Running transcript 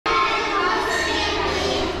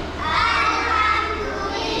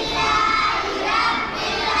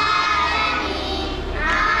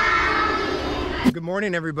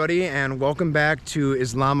morning, everybody, and welcome back to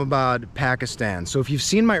Islamabad, Pakistan. So if you've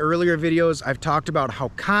seen my earlier videos, I've talked about how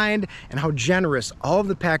kind and how generous all of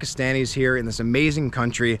the Pakistanis here in this amazing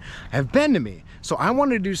country have been to me. So I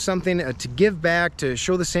wanted to do something to give back, to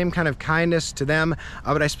show the same kind of kindness to them,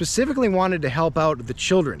 but I specifically wanted to help out the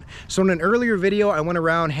children. So in an earlier video, I went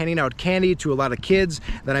around handing out candy to a lot of kids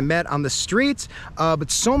that I met on the streets, but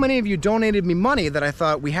so many of you donated me money that I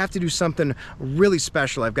thought we have to do something really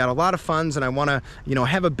special. I've got a lot of funds and I want to,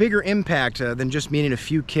 have a bigger impact than just meeting a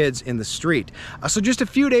few kids in the street. So just a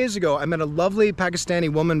few days ago, I met a lovely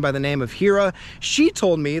Pakistani woman by the name of Hira. She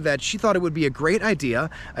told me that she thought it would be a great idea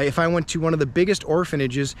if I went to one of the biggest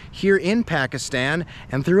orphanages here in Pakistan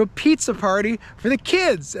and threw a pizza party for the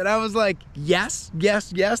kids. And I was like, yes,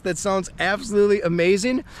 that sounds absolutely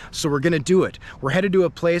amazing. So we're gonna do it. We're headed to a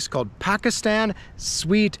place called Pakistan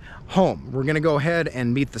Sweet Home. We're gonna go ahead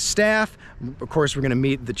and meet the staff. Of course, we're gonna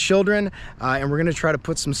meet the children, and we're gonna try to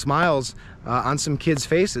put some smiles on some kids'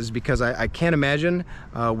 faces, because I can't imagine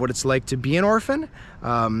what it's like to be an orphan.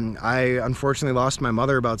 I unfortunately lost my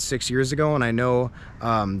mother about 6 years ago, and I know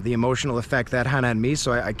the emotional effect that had on me,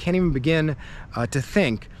 so I can't even begin to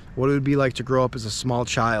think what it would be like to grow up as a small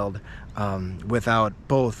child without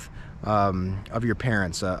both of your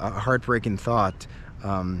parents. A heartbreaking thought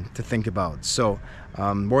to think about. So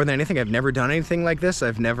more than anything, I've never done anything like this.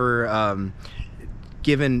 I've never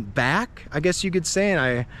given back, I guess you could say,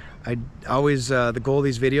 and I always, the goal of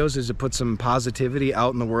these videos is to put some positivity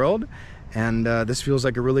out in the world, and this feels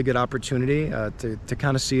like a really good opportunity to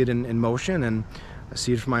kind of see it in motion and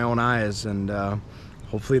see it from my own eyes, and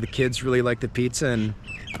hopefully the kids really like the pizza, and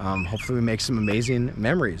hopefully we make some amazing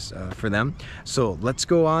memories for them. So let's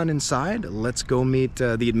go on inside. Let's go meet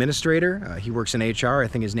the administrator. He works in HR. I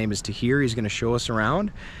think his name is Tahir. He's going to show us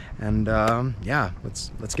around, and yeah,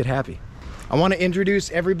 let's get happy. I want to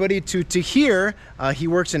introduce everybody to Tahir. He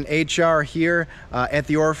works in HR here at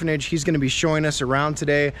the orphanage. He's going to be showing us around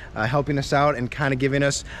today, helping us out and kind of giving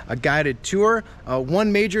us a guided tour.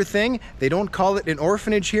 One major thing, they don't call it an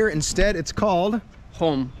orphanage here. Instead, it's called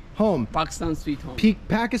Home. Pakistan Sweet Home.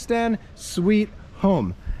 Pakistan Sweet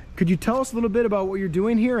Home. Could you tell us a little bit about what you're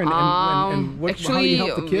doing here and how you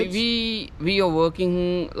help the kids? We are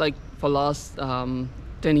working like for last 10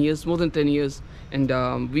 years, more than 10 years. And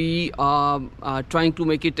we are trying to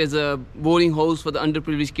make it as a boarding house for the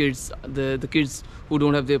underprivileged kids, the kids who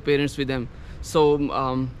don't have their parents with them.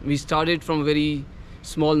 So we started from a very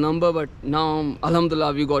small number, but now,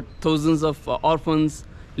 alhamdulillah, we got thousands of orphans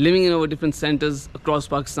living in our different centers across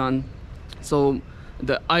Pakistan. So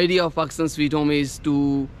the idea of Pakistan Sweet Home is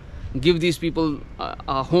to give these people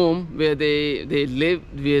a home where they live,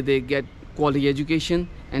 where they get quality education,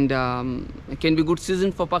 and it can be a good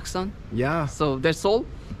season for Pakistan. Yeah. So that's all.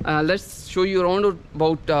 Let's show you around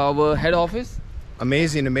about our head office.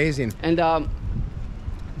 Amazing. And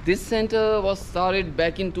this center was started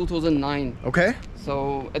back in 2009. Okay.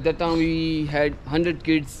 So at that time we had 100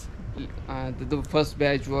 kids. The first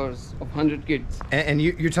batch was of 100 kids. And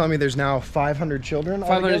you're telling me there's now 500 children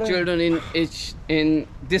 500 altogether? children in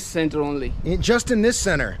this center only. Just in this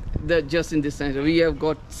center? Just in this center. We have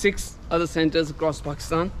got 6 other centers across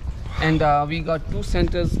Pakistan, and we got 2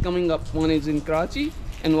 centers coming up. One is in Karachi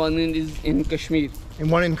and one is in Kashmir. And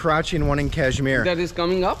one in Karachi and one in Kashmir. That is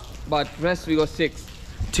coming up, but rest we got 6.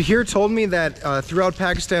 Tahir told me that throughout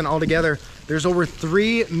Pakistan altogether, there's over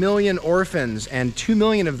 3 million orphans, and 2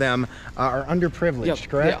 million of them are underprivileged,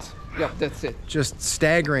 correct? Yeah, that's it. Just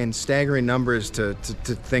staggering numbers to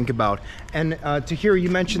think about. And Tahir, you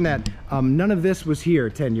mentioned that none of this was here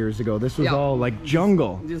 10 years ago. This was all like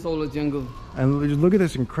jungle. This is all a jungle. And look at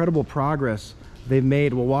this incredible progress they've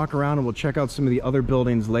made. We'll walk around and we'll check out some of the other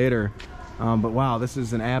buildings later. But wow, this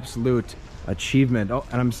is an absolute achievement. Oh,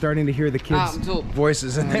 and I'm starting to hear the kids'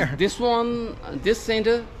 voices in there. This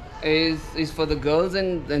center is for the girls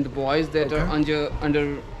and the boys that are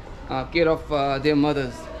under care of their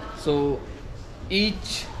mothers. So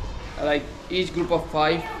each group of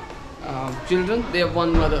 5 children, they have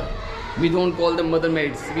one mother. We don't call them mother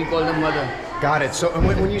maids, we call them mother. Got it. So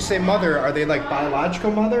when you say mother, are they like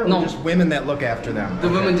biological mother, or no, just women that look after them? The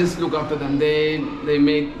women just look after them. They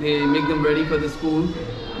make them ready for the school.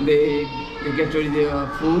 They get ready their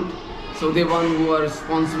food. So they're one who are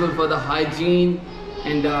responsible for the hygiene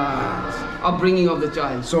and upbringing of the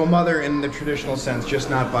child. So a mother in the traditional sense, just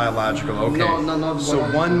not biological. Okay. No, not so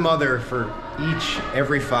biological. One mother for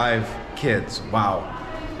every 5 kids. Wow.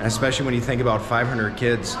 And especially when you think about 500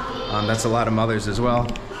 kids, that's a lot of mothers as well.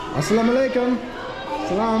 Assalamu alaikum.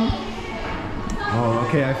 Salam. Oh,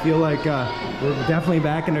 okay. I feel like we're definitely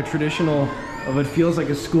back in a traditional, of what feels like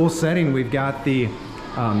a school setting. We've got the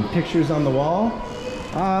pictures on the wall.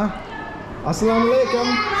 Assalamu alaikum.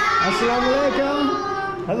 Assalamu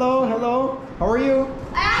alaikum. Hello, hello. How are you?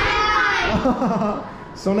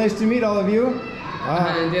 So nice to meet all of you.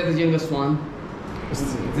 And they're the youngest one.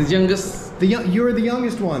 The youngest. You're the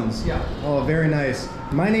youngest ones? Yeah. Oh, very nice.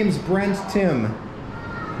 My name's Brent Timm.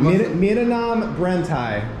 Mera naam Brent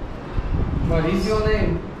hai. What is your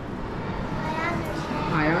name?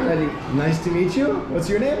 Ayan Ali. Nice to meet you. What's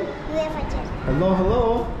your name? Hello,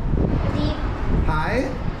 hello. Hi.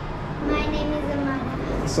 My name is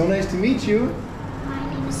Amara. So nice to meet you. My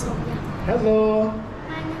name is Sonia. Hello.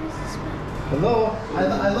 My name is Isma. Hello. I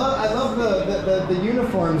love the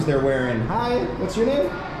uniforms they're wearing. Hi. What's your name?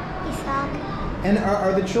 Isaac. And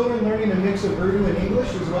are the children learning a mix of Urdu and English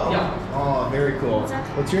as well? Yeah. Oh, very cool.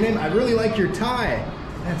 What's your name? I really like your tie.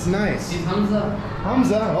 That's nice. She's Hamza.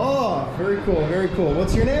 Hamza. Oh, very cool, very cool.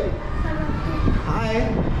 What's your name? Hi.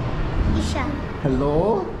 Isha.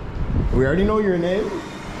 Hello. We already know your name.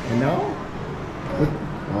 You know?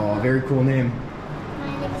 Oh, very cool name.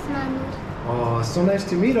 My name is Mahmoud. Oh, so nice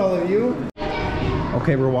to meet all of you.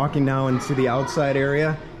 Okay, we're walking now into the outside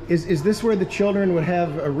area. Is this where the children would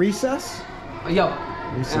have a recess? Yeah.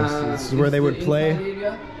 Recess. This is where they would play.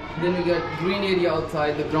 Area. Then we got green area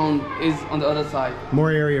outside. The ground is on the other side.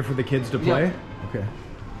 More area for the kids to play? Yeah. Okay.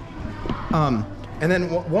 And then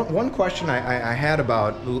one question I had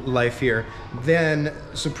about life here, then,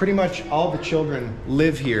 so pretty much all the children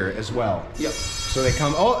live here as well? Yep. So they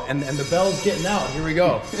come, oh, and the bell's getting out, here we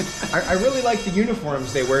go. I really like the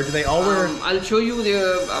uniforms they wear. Do they all wear? I'll show you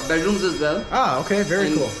their bedrooms as well. Ah, okay,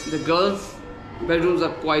 very cool. The girls' bedrooms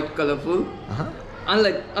are quite colorful. Uh-huh.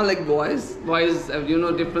 Unlike boys. Boys have,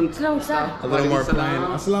 different stuff. A little more plain.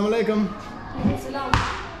 Assalamu alaikum.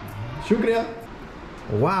 Shukriya.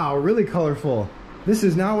 Wow, really colorful. This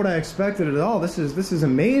is not what I expected at all. This is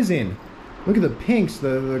amazing. Look at the pinks,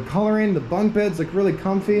 the coloring, the bunk beds look really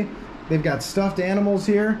comfy. They've got stuffed animals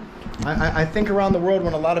here. I think around the world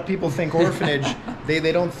when a lot of people think orphanage,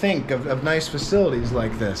 they don't think of nice facilities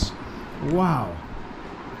like this. Wow.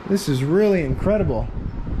 This is really incredible.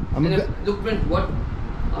 Look, Brent, what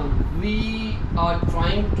we are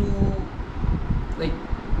trying to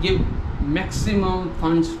give maximum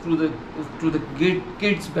funds to the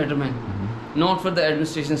kids' betterment, not for the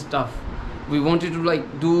administration stuff. We wanted to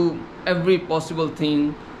do every possible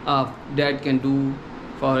thing dad can do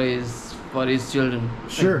for his children.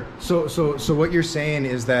 Sure. So what you're saying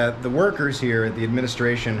is that the workers here at the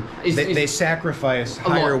administration, they sacrifice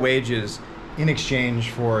higher wages in exchange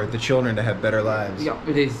for the children to have better lives. Yeah,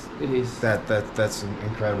 it is. That's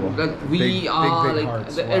incredible. We are big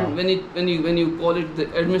hearts. Wow. when you call it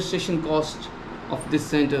the administration cost of this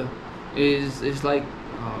center is like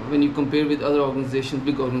when you compare with other organizations,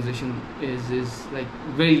 big organization is like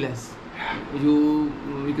very less.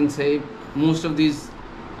 We can say most of these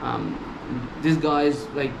guys,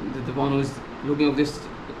 like the one who is looking at this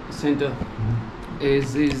center,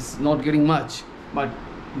 is not getting much, but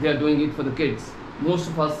they are doing it for the kids. Most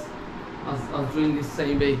of us are doing the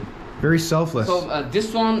same way. Very selfless. So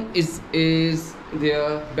this one is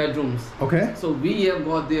their bedrooms. Okay. So we have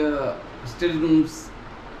got their study rooms,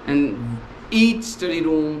 and each study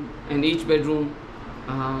room and each bedroom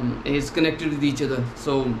is connected with each other.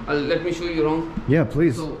 So let me show you around. Yeah,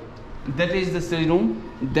 please. So that is the study room.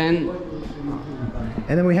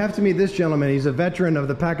 And then we have to meet this gentleman. He's a veteran of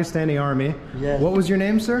the Pakistani Army. Yes. What was your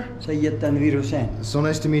name, sir? Sayyid Tanveer Hussain. So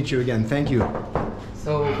nice to meet you again. Thank you.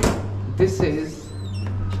 So this is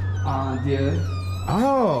their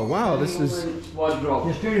Oh, wow. This is...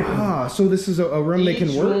 wardrobe. So this is a room they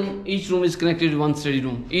can work? Each room is connected with one study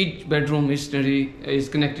room. Each bedroom is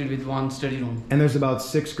connected with one study room. And there's about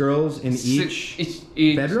 6 girls in each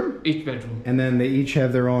bedroom? Each bedroom. And then they each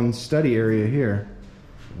have their own study area here.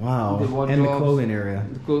 Wow. And the clothing area.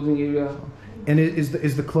 The clothing area. And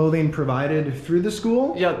is the clothing provided through the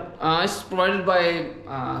school? Yeah, it's provided by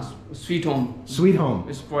Sweet Home. Sweet Home.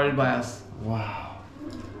 It's provided by us. Wow.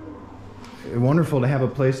 Wonderful to have a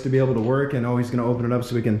place to be able to work, and he's going to open it up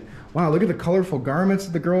so we can... Wow, look at the colorful garments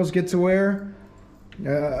that the girls get to wear.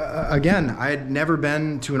 Again, I had never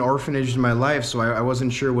been to an orphanage in my life, so I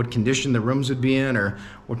wasn't sure what condition the rooms would be in or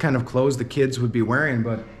what kind of clothes the kids would be wearing,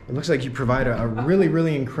 but it looks like you provide a really,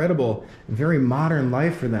 really incredible, very modern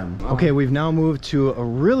life for them. Okay, we've now moved to a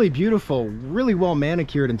really beautiful, really well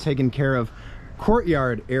manicured and taken care of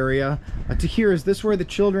courtyard area. Tahir, is this where the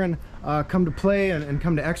children come to play and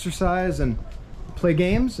come to exercise and play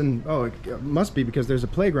games? And it must be because there's a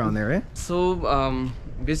playground there, eh? So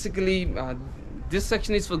basically this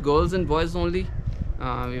section is for girls and boys only.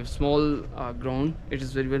 We have small ground. It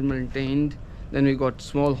is very well maintained. Then we got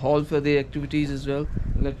small hall for the activities as well.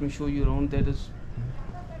 Let me show you around. That is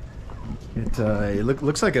It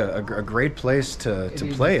looks like a great place to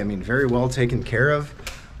play. I mean, very well taken care of.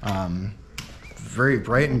 Very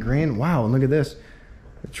bright and green. Wow, and look at this.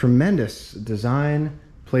 Tremendous design.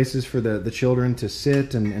 Places for the children to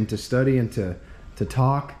sit and to study and to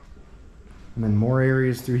talk. And then more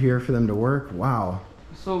areas through here for them to work. Wow.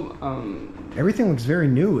 So everything looks very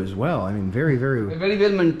new as well. I mean, very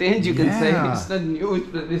well maintained, you can say. It's not new,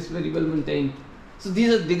 it's very well maintained. So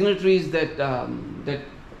these are dignitaries that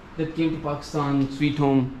came to Pakistan, sweet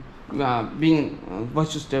home, being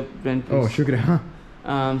watch your step, Brent. Oh, shukriya.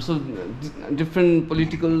 So different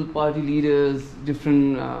political party leaders,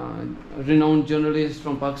 different renowned journalists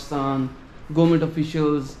from Pakistan, government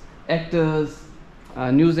officials, actors,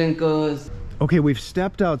 news anchors. Okay, we've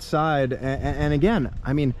stepped outside, and again,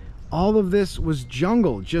 I mean, all of this was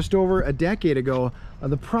jungle just over a decade ago.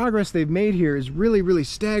 The progress they've made here is really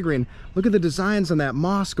staggering. Look at the designs on that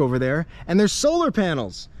mosque over there, and there's solar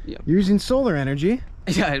panels. Yeah. You're using solar energy.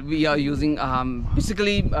 Yeah, we are using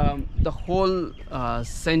basically the whole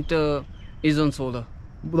center is on solar.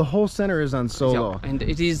 The whole center is on solar. Yeah, and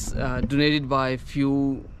it is donated by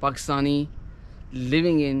few Pakistani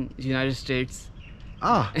living in United States.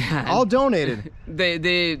 Ah, all donated. They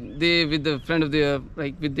with the friend of their,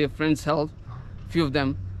 like with their friends' help, few of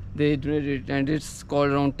them, they donated, and it's called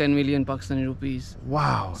around 10 million Pakistani rupees.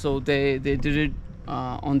 Wow. So they did it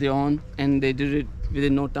on their own, and they did it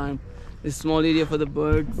within no time. This small area for the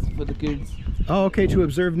birds, for the kids. Oh, okay, to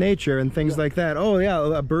observe nature and things like that. Oh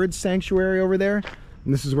yeah, a bird sanctuary over there.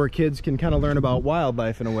 And this is where kids can kind of learn about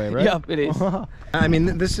wildlife in a way, right? Yeah, it is. I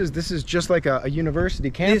mean, this is just like a university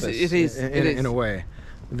campus. It is. In a way.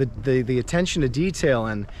 The attention to detail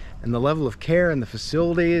and the level of care and the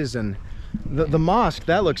facilities and the mosque,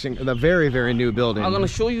 that looks a very new building. I'm gonna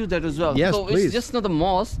show you that as well. Yes, so please. It's just not a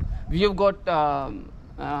mosque. We have got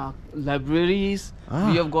libraries.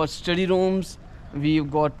 We have got study rooms. We've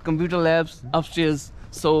got computer labs upstairs.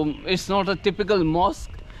 So it's not a typical mosque.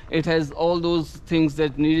 It has all those things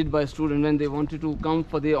that needed by students when they wanted to come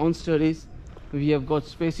for their own studies. We have got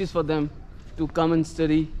spaces for them to come and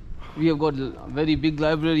study. We have got a very big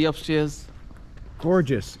library upstairs.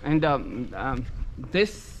 Gorgeous. And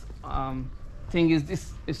this thing is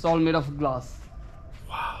it's all made of glass.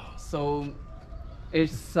 Wow. So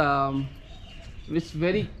it's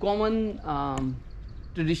very common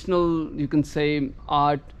traditional, you can say,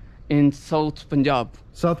 art in South Punjab.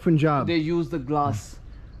 South Punjab. They use the glass.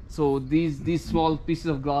 So these small pieces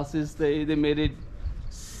of glasses, they made it.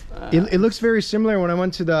 It looks very similar when I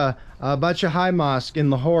went to the Bachahai Mosque in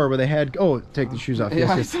Lahore, where they had take the shoes off.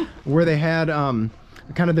 Yes. Where they had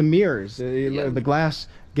kind of the mirrors. The glass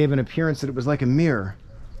gave an appearance that it was like a mirror.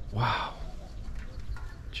 Wow.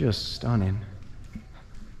 Just stunning.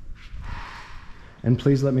 And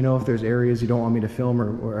please let me know if there's areas you don't want me to film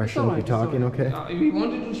or I shouldn't be talking, okay? We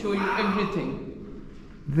wanted to show you everything.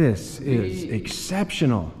 This is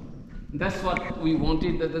exceptional. That's what we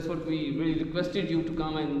wanted. That's what we really requested you to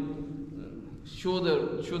come and show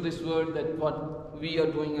this world that what we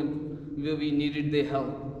are doing and where we needed their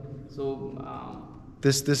help. So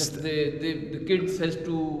the kids has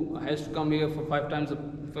to come here for 5 times a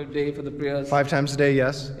day for the prayers. 5 times a day,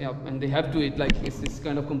 yes. Yeah, and they have to. It's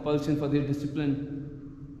kind of compulsion for their discipline.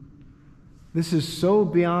 This is so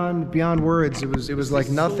beyond words. It was like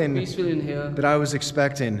nothing so peaceful in here. that I was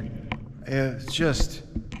expecting. It's just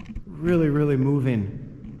really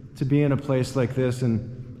moving to be in a place like this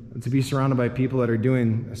and to be surrounded by people that are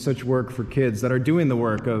doing such work for kids, that are doing the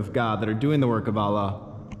work of God, that are doing the work of Allah.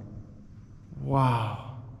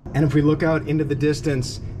 Wow. And if we look out into the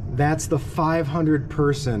distance, that's the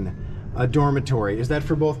 500-person dormitory. Is that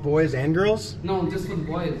for both boys and girls? No, just for the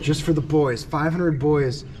boys. Just for the boys. 500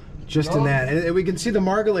 boys just in that. And we can see the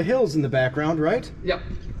Margala Hills in the background, right? Yep.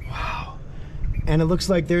 Wow. And it looks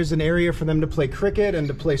like there's an area for them to play cricket and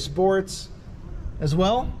to play sports as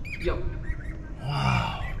well? Yep.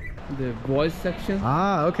 Wow. The boys section.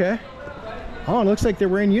 Ah, okay. Oh, it looks like they're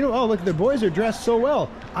wearing oh, look, the boys are dressed so well.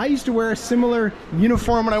 I used to wear a similar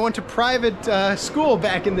uniform when I went to private school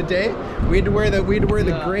back in the day. We had to wear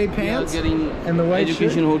the gray pants and the white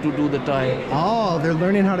education shirt. how to do the tie. Oh, they're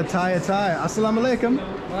learning how to tie a tie. Assalamu alaikum.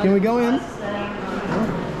 Can we go in?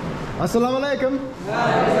 Assalamu alaikum.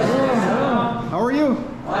 How are you?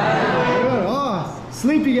 Good. Oh,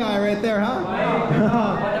 sleepy guy right there, huh?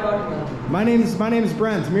 My name's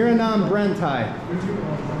Brent. Mera naam Brent Hai.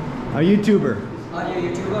 A YouTuber. Are you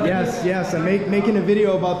a YouTuber? Yes. I'm making a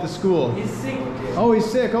video about the school. He's sick. Oh, he's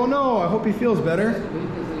sick. Oh no. I hope he feels better.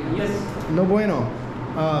 Yes. No bueno.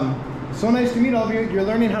 So nice to meet all of you. You're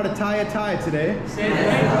learning how to tie a tie today. Say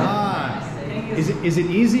that. Ah. Thank Is it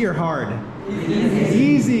easy or hard?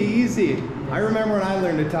 Easy. I remember when I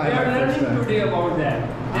learned to tie We my are first learning time. today about that.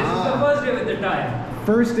 This is the first day with the tie.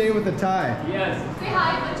 First day with the tie. Yes. Say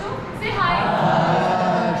hi, Bacho. Say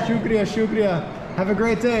hi. Shukriya. Have a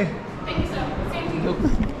great day. Thank you, sir. Same to you.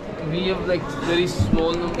 Look, we have like very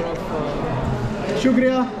small number of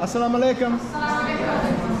Shukriya. Assalamu alaikum.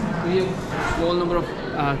 we have small number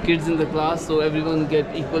of kids in the class, so everyone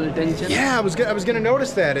get equal attention. Yeah, I was gonna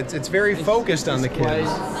notice that. It's very focused on the kids.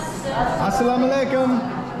 Assalamu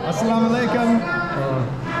alaikum. Assalamu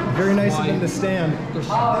alaikum. Very nice of them to stand.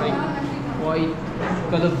 Quite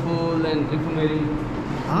colorful and informative.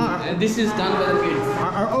 And this is done by the kids.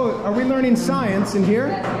 Are we learning science in here?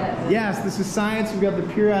 Yes, this is science. We've got the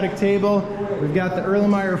periodic table. We've got the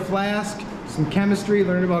Erlenmeyer flask. Some chemistry,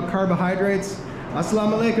 learning about carbohydrates.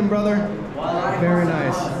 Assalamu alaikum, brother. Very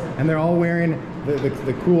nice. And they're all wearing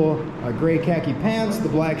the cool gray khaki pants, the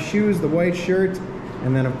black shoes, the white shirt,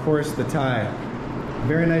 and then of course the tie.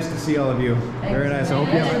 Very nice to see all of you. Very nice. I hope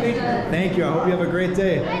you have thank you. I hope you have a great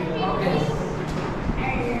day.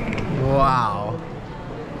 Wow.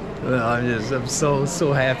 I'm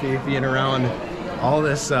so happy being around all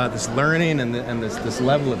this this learning and this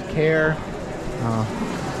level of care.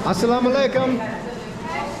 Assalamu alaikum.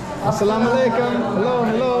 Assalamu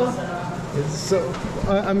alaikum. Hello. It's so.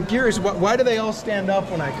 I'm curious. Why do they all stand up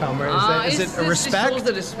when I come? Or is it a respect? It shows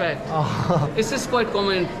the respect. Oh. This is quite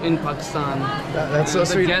common in Pakistan. That's so The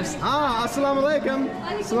sweet. guests- Assalamu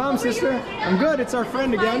alaikum. Salam, sister. I'm good. It's our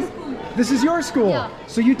friend again. This is your school. Yeah.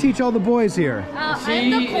 So you teach all the boys here. I'm She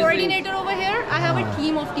the is the- coordinator over here. I have a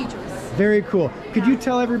team of teachers. Very cool. Could you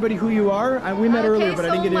tell everybody who you are? We met earlier, but I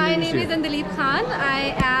didn't get my introduced name is you. Andalip Khan.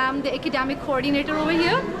 I am the academic coordinator over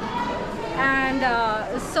here. And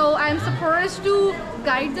so I'm supposed to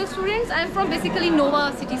guide the students. I'm from basically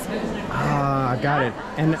Nova City School. Got it.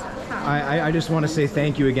 And I just want to say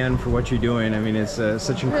thank you again for what you're doing. I mean, it's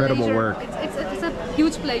such incredible Pleasure. work. It's a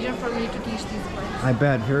huge pleasure for me to teach these boys. I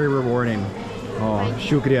bet. Very rewarding. Oh,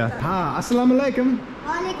 shukriya. Assalamu alaikum.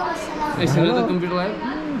 Walaikum assalam. It's another computer lab.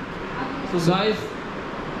 So guys,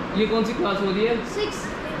 ये कौन सी class हो रही है?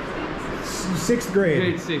 6. Sixth grade.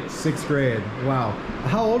 Grade 6. Sixth grade. Wow.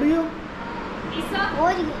 How old are you?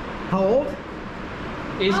 और ये How old?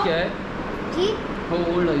 Age क्या है? ठीक How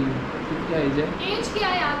old are you? क्या age है? एज क्या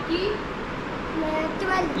है आपकी? मैं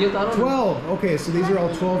 12. ये उतारो ना। 12. Okay, so these are all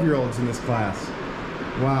 12-year-olds in this class.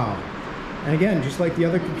 Wow. And again, just like the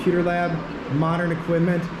other computer lab, modern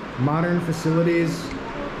equipment, modern facilities,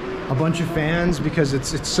 a bunch of fans because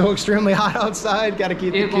it's so extremely hot outside. Got to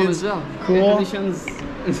keep the Aircon kids as well. cool. Air conditions.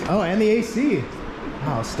 Oh, and the AC.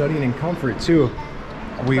 Wow, studying in comfort too.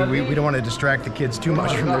 We don't want to distract the kids too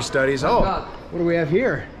much from their studies. Oh, what do we have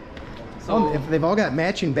here? So If they've all got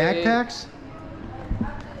matching backpacks.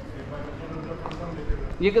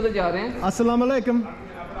 ये किधर जा रहे हैं? Assalamu alaikum.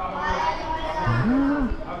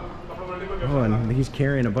 Oh, and he's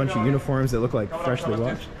carrying a bunch of uniforms that look like freshly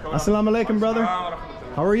washed. Assalamu alaikum, brother.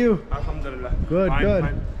 How are you? Alhamdulillah. Good, Fine, good.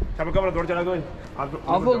 fine. Chalo kabra dor chala gaye.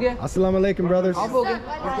 Off हो गया? Assalamu alaikum, brothers. Off हो गया?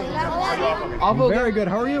 Off हो गया? Very good.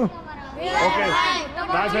 How are you? Okay.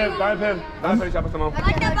 Bye, Shabbat tamam.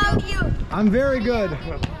 What about you? I'm very good.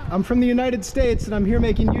 I'm from the United States and I'm here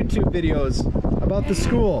making YouTube videos about the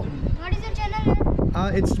school. What is your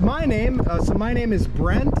channel? It's my name. So my name is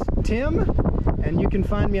Brent Timm, and you can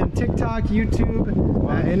find me on TikTok, YouTube,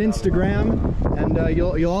 and Instagram. And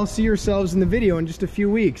you'll all see yourselves in the video in just a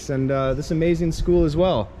few weeks, and this amazing school as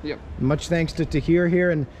well. Yep. Much thanks to Tahir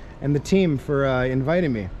here and the team for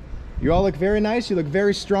inviting me. You all look very nice. You look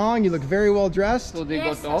very strong. You look very well dressed. So they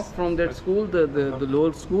got off from that school, the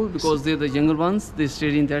lower school, because they're the younger ones. They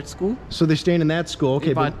stayed in that school. So they're staying in that school.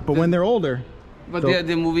 Okay, but when they're older. But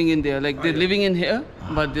they're moving in there. Like they're living in here,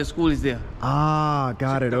 but their school is there. Ah,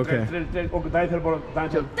 got it. Okay. Okay, dai phir bolo, dai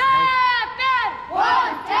phir.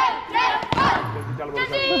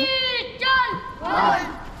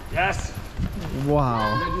 Yes.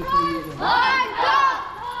 Wow.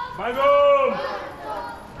 Bye boom.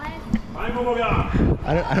 Bye boom ho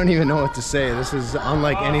gaya. I don't even know what to say. This is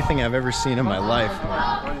unlike anything I've ever seen in my life.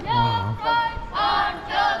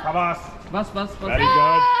 Shabas. Bas. Very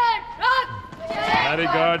good. Very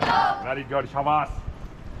good. Very good. Shabas.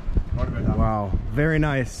 Wow. Very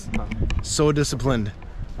nice. So disciplined.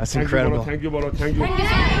 That's Thank incredible. you, bolo. Thank you.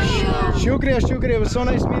 Shukriya. It was so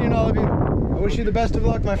nice meeting all of you. I wish you the best of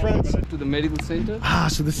luck, my friends. To the medical center.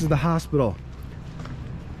 So this is the hospital.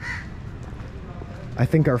 I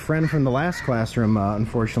think our friend from the last classroom,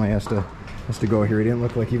 unfortunately, has to go here. He didn't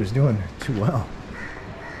look like he was doing too well.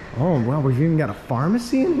 Oh, wow, we've even got a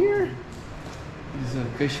pharmacy in here. This is a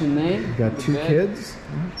patient name. We've got two Bed. kids.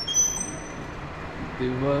 They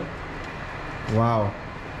were. Wow.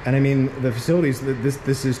 And I mean, the facilities,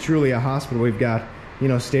 this is truly a hospital. We've got, you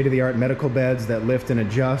know, state-of-the-art medical beds that lift and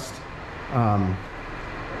adjust,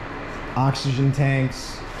 oxygen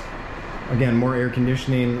tanks, again, more air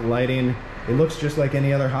conditioning, lighting. It looks just like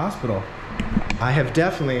any other hospital. I have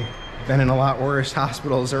definitely been in a lot worse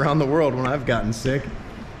hospitals around the world when I've gotten sick.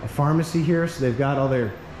 A pharmacy here, so they've got all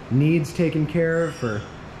their needs taken care of for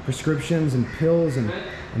prescriptions and pills and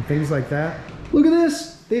things like that. Look at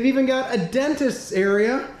this! They've even got a dentist's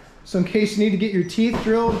area. So in case you need to get your teeth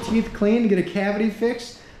drilled, teeth cleaned, get a cavity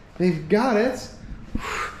fixed, they've got it.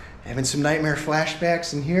 Having some nightmare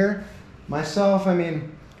flashbacks in here. Myself, I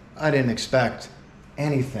mean, I didn't expect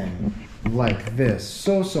anything like this.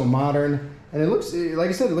 So modern. And it looks, like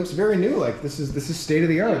I said, it looks very new. Like this is state of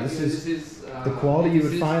the art. This is the quality you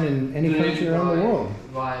would find in any country around the world.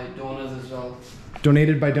 By donors as well.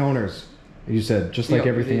 Donated by donors, you said, just like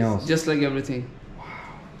everything else. Just like everything.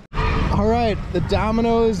 All right, the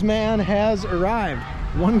Domino's man has arrived.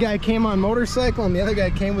 One guy came on motorcycle and the other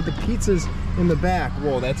guy came with the pizzas in the back.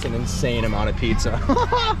 Whoa, that's an insane amount of pizza.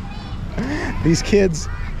 These kids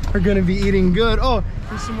are gonna be eating good. Oh,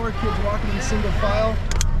 there's some more kids walking in single file.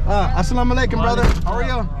 Assalamu alaikum, brother. How are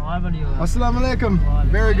you? Assalamu alaikum.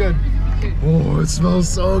 Very good. Oh, it smells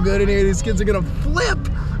so good in here. These kids are gonna flip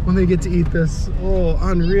when they get to eat this. Oh,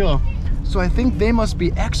 unreal. So I think they must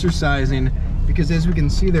be exercising, because as we can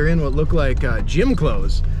see, they're in what look like gym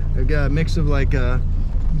clothes. They've got a mix of like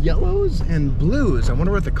yellows and blues. I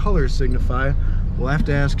wonder what the colors signify. We'll have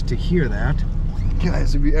to ask Tahir that.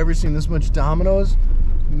 Guys, have you ever seen this much Domino's?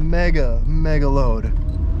 Mega load.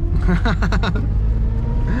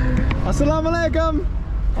 Assalamu alaikum.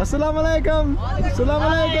 Assalamu alaikum. Assalamu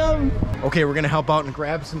alaikum. Okay, we're gonna help out and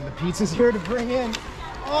grab some of the pizzas here to bring in.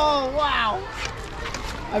 Oh, wow.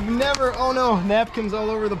 I've never, oh no, napkins all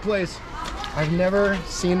over the place. I've never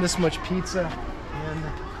seen this much pizza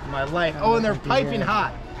in my life. Oh, and they're piping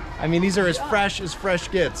hot. I mean, these are as fresh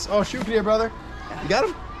gets. Oh, shukriya, brother. You got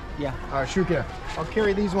them? Yeah. All right, shukriya. I'll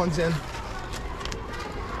carry these ones in.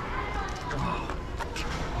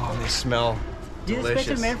 Oh, they smell delicious.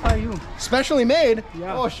 This is special made for you. Specially made?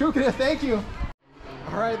 Yeah. Oh, shukriya, thank you.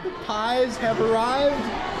 All right, the pies have arrived,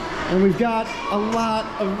 and we've got a lot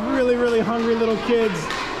of really hungry little kids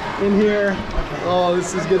in here. Oh,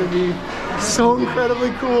 this is gonna be so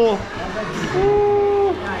incredibly cool.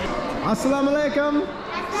 Woo. Assalamu alaikum.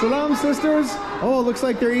 Salam, sisters. Oh, it looks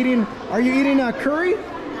like they're eating, are you eating curry?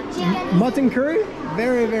 Mutton curry?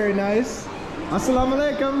 Very nice. Assalamu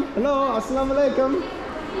alaikum. Hello, assalamu alaikum.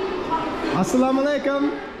 Assalamu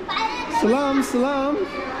alaikum. Salam.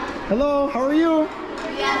 Hello, how are you?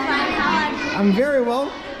 I'm very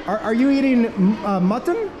well. Are you eating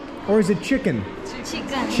mutton or is it chicken?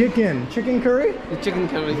 Chicken curry? The chicken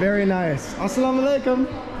curry. Very nice. Assalamu alaikum.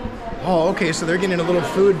 Oh, okay, so they're getting a little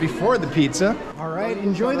food before the pizza. All right,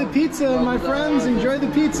 enjoy the pizza, my friends. Enjoy the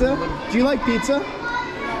pizza. Do you like pizza?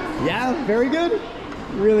 Yeah, very good.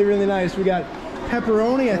 Really nice. We got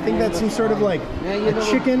pepperoni. I think that's some sort of like a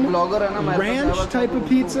chicken ranch type of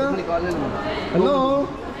pizza. Hello.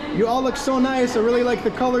 You all look so nice. I really like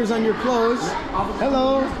the colors on your clothes.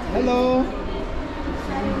 Hello.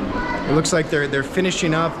 It looks like they're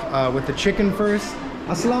finishing up with the chicken first.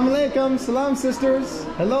 Assalamu alaikum. Salam, sisters.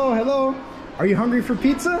 Hello. Are you hungry for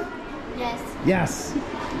pizza? Yes.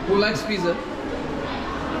 Who likes pizza?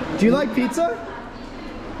 Do you like pizza?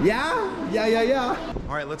 Yeah.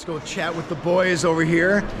 All right, let's go chat with the boys over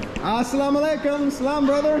here. Assalamu alaikum. Salam,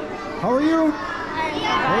 brother. How are you?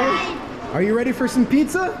 Are you ready for some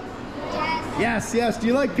pizza? Yes. Do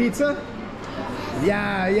you like pizza?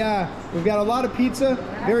 Yeah. We've got a lot of pizza.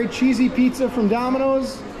 Very cheesy pizza from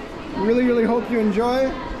Domino's. Really hope you enjoy.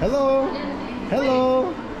 Hello.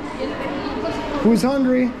 Who's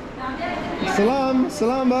hungry? Salam,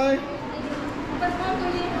 bye.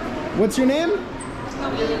 What's your name?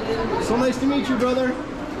 So nice to meet you, brother.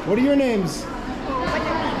 What are your names?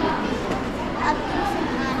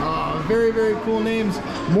 Oh, very cool names.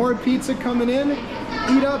 More pizza coming in.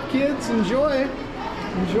 Eat up, kids. Enjoy.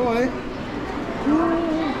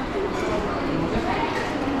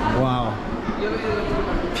 Wow.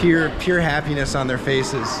 Pure happiness on their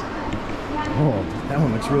faces. Oh, that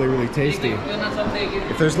one looks really tasty.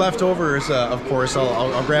 If there's leftovers, of course,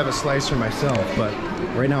 I'll grab a slice for myself. But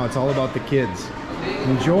right now, it's all about the kids.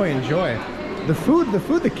 Enjoy. The food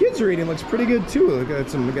the kids are eating looks pretty good too. They got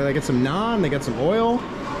some naan. They got some oil.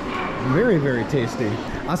 Very tasty.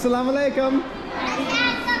 Assalamu alaikum.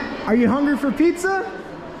 Are you hungry for pizza?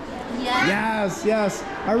 Yes.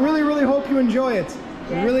 I really hope you enjoy it.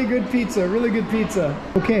 Really good pizza.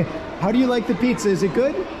 Okay, how do you like the pizza? Is it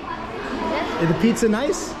good? Is the pizza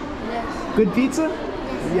nice? Yes. Good pizza?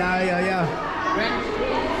 Yeah.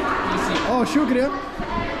 Oh, shukriya.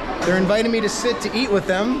 They're inviting me to sit to eat with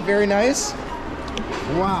them. Very nice.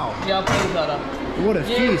 Wow. What a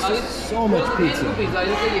feast. So much pizza.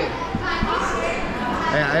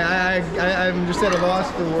 I'm just at a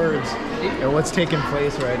loss for words at what's taking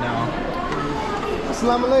place right now.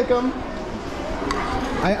 Assalamu alaikum.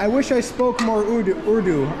 I wish I spoke more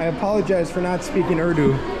Urdu. I apologize for not speaking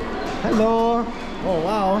Urdu. Hello. Oh,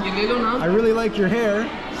 wow. I really like your hair.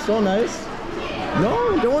 So nice.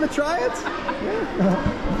 No, don't want to try it?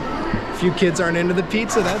 Yeah. A few kids aren't into the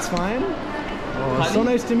pizza, that's fine. Oh, so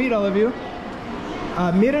nice to meet all of you.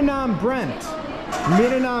 Mera naam Brent.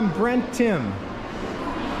 Mera naam Brent Timm.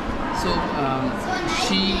 So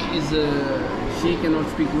she cannot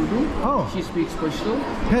speak Urdu. Oh. She speaks Pashto.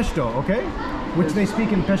 Pashto, okay. Which they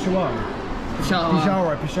speak in Peshawar.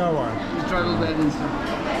 Peshawar. We travel back and stuff.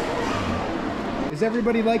 Is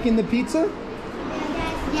everybody liking the pizza?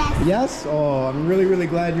 Yes. Yes? Oh, I'm really, really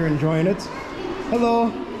glad you're enjoying it.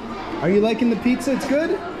 Hello. Are you liking the pizza? It's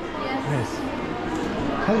good? Yes. Nice.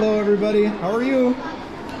 Hello, everybody. How are you?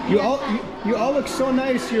 You all look so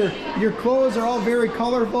nice. Your clothes are all very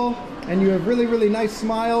colorful, and you have really, really nice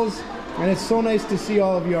smiles. And it's so nice to see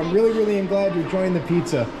all of you. I'm really, really glad you're enjoying the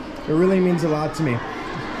pizza. It really means a lot to me.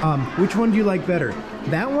 Which one do you like better?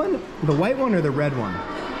 That one, the white one, or the red one?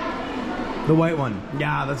 The white one.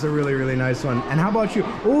 Yeah, that's a really, really nice one. And how about you?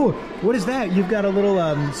 Oh, what is that? You've got a little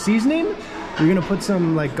seasoning? You're gonna put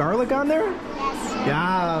some like garlic on there? Yes.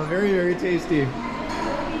 Yeah, very, very tasty.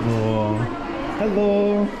 Oh,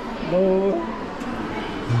 hello. Hello.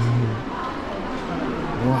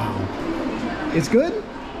 Wow. It's good?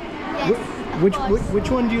 Yes. Which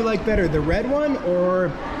one do you like better? The red one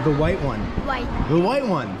or the white one? White. The white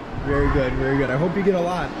one. Very good, very good. I hope you get a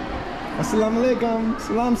lot. Assalamu alaikum.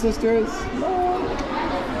 Salam, sisters.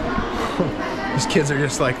 These kids are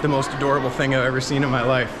just like the most adorable thing I've ever seen in my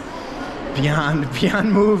life.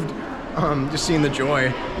 Beyond moved. Just seeing the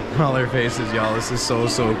joy on all their faces, y'all. This is so,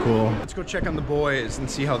 so cool. Let's go check on the boys and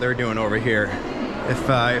see how they're doing over here. If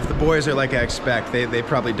the boys are like I expect, they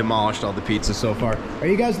probably demolished all the pizza so far. Are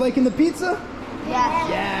you guys liking the pizza? Yes.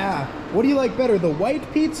 Yeah. What do you like better, the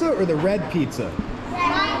white pizza or the red pizza?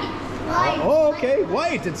 White. Oh, okay,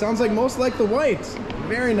 white. It sounds like most like the white.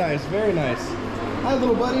 Very nice, very nice. Hi,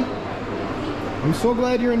 little buddy. I'm so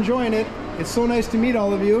glad you're enjoying it. It's so nice to meet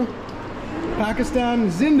all of you. Pakistan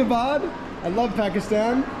Zindabad. I love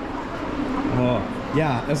Pakistan. Oh,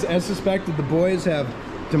 yeah, as suspected, the boys have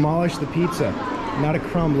demolished the pizza. Not a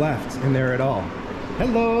crumb left in there at all.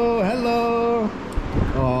 Hello, hello.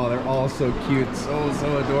 Oh, they're all so cute,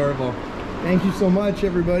 so adorable. Thank you so much,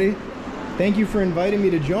 everybody. Thank you for inviting me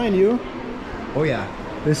to join you. Oh yeah,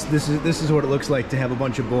 this is what it looks like to have a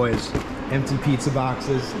bunch of boys. Empty pizza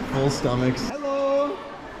boxes, full stomachs. Hello,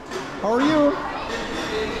 how are you?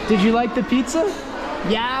 Did you like the pizza?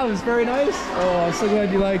 Yeah, it was very nice. Oh, I'm so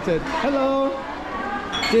glad you liked it. Hello.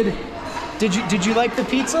 Did you like the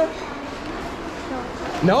pizza?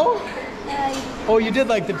 No? Oh, you did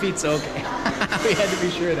like the pizza, okay. We had to be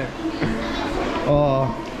sure there.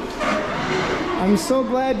 Oh, I'm so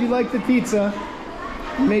glad you like the pizza.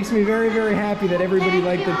 It makes me very, very happy that everybody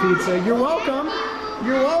liked the pizza. You're welcome.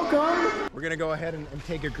 You're welcome. We're gonna go ahead and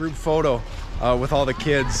take a group photo with all the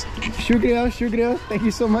kids. Shukriya, shukriya. Thank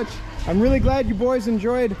you so much. I'm really glad you boys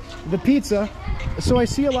enjoyed the pizza. So I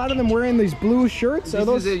see a lot of them wearing these blue shirts. This Are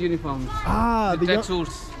those is their uniforms. Ah, the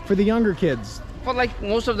tracksuits. For the younger kids. For like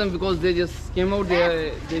most of them, because they just came out,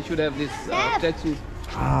 they should have this tracksuit.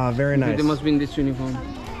 Ah, very nice. They must be in this uniform.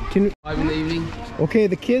 5 in the evening. Okay,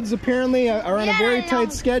 the kids apparently are on a very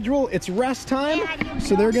tight schedule. It's rest time,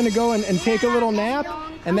 so they're gonna go and take a little nap,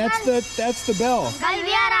 and that's the bell.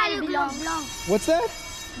 What's that?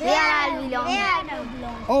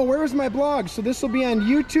 Oh, where is my blog? So this will be on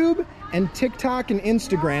YouTube and TikTok and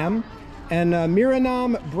Instagram. And Mera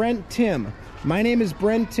naam Brent Timm. My name is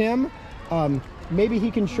Brent Timm. Maybe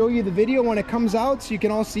he can show you the video when it comes out so you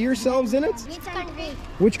can all see yourselves in it. Which country?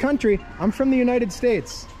 Which country? I'm from the United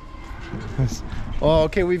States. Oh,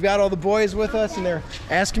 okay, we've got all the boys with us and they're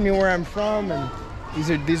asking me where I'm from, and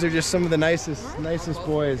these are just some of the nicest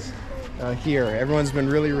boys here. Everyone's been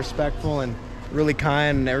really respectful and really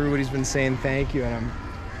kind, and everybody's been saying thank you, and I'm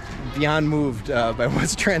beyond moved by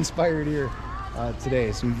what's transpired here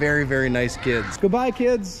today. Some very, very nice kids. Goodbye,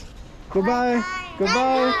 kids. Goodbye.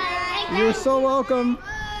 Goodbye. You're so welcome.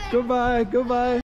 Goodbye. Goodbye.